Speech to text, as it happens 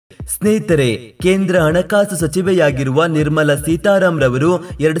ಸ್ನೇಹಿತರೆ, ಕೇಂದ್ರ ಹಣಕಾಸು ಸಚಿವೆಯಾಗಿರುವ ನಿರ್ಮಲಾ ಸೀತಾರಾಮ್ ರವರು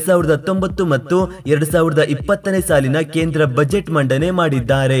 2019 ಮತ್ತು 2020ನೇ ಸಾಲಿನ ಕೇಂದ್ರ ಬಜೆಟ್ ಮಂಡನೆ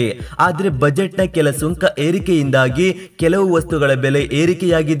ಮಾಡಿದ್ದಾರೆ. ಆದರೆ ಬಜೆಟ್ನ ಕೆಲ ಸುಂಕ ಏರಿಕೆಯಿಂದಾಗಿ ಕೆಲವು ವಸ್ತುಗಳ ಬೆಲೆ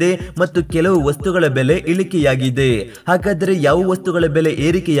ಏರಿಕೆಯಾಗಿದೆ ಮತ್ತು ಕೆಲವು ವಸ್ತುಗಳ ಬೆಲೆ ಇಳಿಕೆಯಾಗಿದೆ. ಹಾಗಾದರೆ ಯಾವ ವಸ್ತುಗಳ ಬೆಲೆ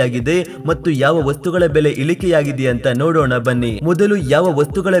ಏರಿಕೆಯಾಗಿದೆ ಮತ್ತು ಯಾವ ವಸ್ತುಗಳ ಬೆಲೆ ಇಳಿಕೆಯಾಗಿದೆ ಅಂತ ನೋಡೋಣ ಬನ್ನಿ. ಮೊದಲು ಯಾವ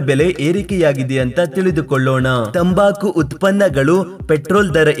ವಸ್ತುಗಳ ಬೆಲೆ ಏರಿಕೆಯಾಗಿದೆ ಅಂತ ತಿಳಿದುಕೊಳ್ಳೋಣ. ತಂಬಾಕು ಉತ್ಪನ್ನಗಳು, ಪೆಟ್ರೋಲ್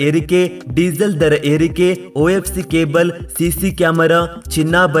ದರ ಏರಿಕೆ, ಡೀಸೆಲ್ ದರ ಏರಿಕೆ, OFC ಕೇಬಲ್, CC ಕ್ಯಾಮೆರಾ,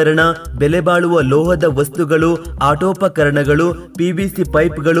 ಚಿನ್ನಾಭರಣ, ಬೆಲೆ ಬಾಳುವ ಲೋಹದ ವಸ್ತುಗಳು, ಆಟೋಪಕರಣಗಳು, PVC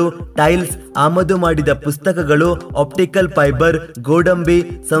ಪೈಪ್ಗಳು, ಟೈಲ್ಸ್, ಆಮದು ಮಾಡಿದ ಪುಸ್ತಕಗಳು, ಆಪ್ಟಿಕಲ್ ಫೈಬರ್, ಗೋಡಂಬಿ,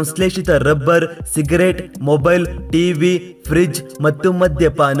 ಸಂಶ್ಲೇಷಿತ rubber, cigarette, mobile, TV, fridge ಮತ್ತು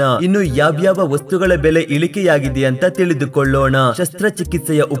ಮದ್ಯಪಾನ. ಇನ್ನು ಯಾವ್ಯಾವ ವಸ್ತುಗಳ ಬೆಲೆ ಇಳಿಕೆಯಾಗಿದೆ ಅಂತ ತಿಳಿದುಕೊಳ್ಳೋಣ.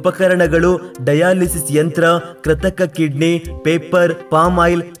 ಶಸ್ತ್ರಚಿಕಿತ್ಸೆಯ ಉಪಕರಣಗಳು, ಡಯಾಲಿಸಿಸ್ ಯಂತ್ರ, ಕೃತಕ kidney, paper, palm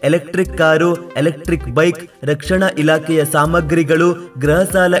oil, electric car, electric bike, ರಕ್ಷಣಾ ಇಲಾಖೆಯ ಸಾಮಗ್ರಿಗಳು, ಗೃಹ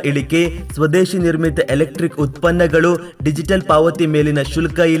ಸಾಲ ಇಳಿಕೆ, ಸ್ವದೇಶಿ ನಿರ್ಮಿತ ಎಲೆಕ್ಟ್ರಿಕ್ ಉತ್ಪನ್ನಗಳು, ಡಿಜಿಟಲ್ ಪಾವತಿ ಮೇಲಿನ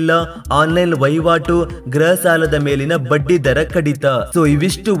ಶುಲ್ಕ ಇಲ್ಲ, ಆನ್ಲೈನ್ ವಹಿವಾಟು, ಗೃಹ ಸಾಲದ ಮೇಲಿನ ಬಡ್ಡಿ ದರ ಕಡಿತ. ಸೊ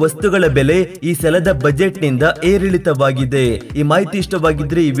ಇವಿಷ್ಟು ವಸ್ತುಗಳ ಬೆಲೆ ಈ ಸಲದ ಬಜೆಟ್ ನಿಂದ ಏರಿಳಿತವಾಗಿದೆ. ಈ ಮಾಹಿತಿ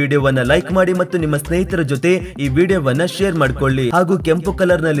ಇಷ್ಟವಾಗಿದ್ರೆ ಈ ವಿಡಿಯೋವನ್ನ ಲೈಕ್ ಮಾಡಿ ಮತ್ತು ನಿಮ್ಮ ಸ್ನೇಹಿತರ ಜೊತೆ ಈ ವಿಡಿಯೋವನ್ನ ಶೇರ್ ಮಾಡ್ಕೊಳ್ಳಿ. ಹಾಗೂ ಕೆಂಪು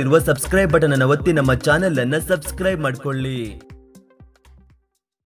ಕಲರ್ ನಲ್ಲಿರುವ ಸಬ್ಸ್ಕ್ರೈಬ್ ಬಟನ್ ಅನ್ನು ಒತ್ತಿ ನಮ್ಮ ಚಾನೆಲ್ ಅನ್ನ ಸಬ್ಸ್ಕ್ರೈಬ್ ಮಾಡ್ಕೊಳ್ಳಿ.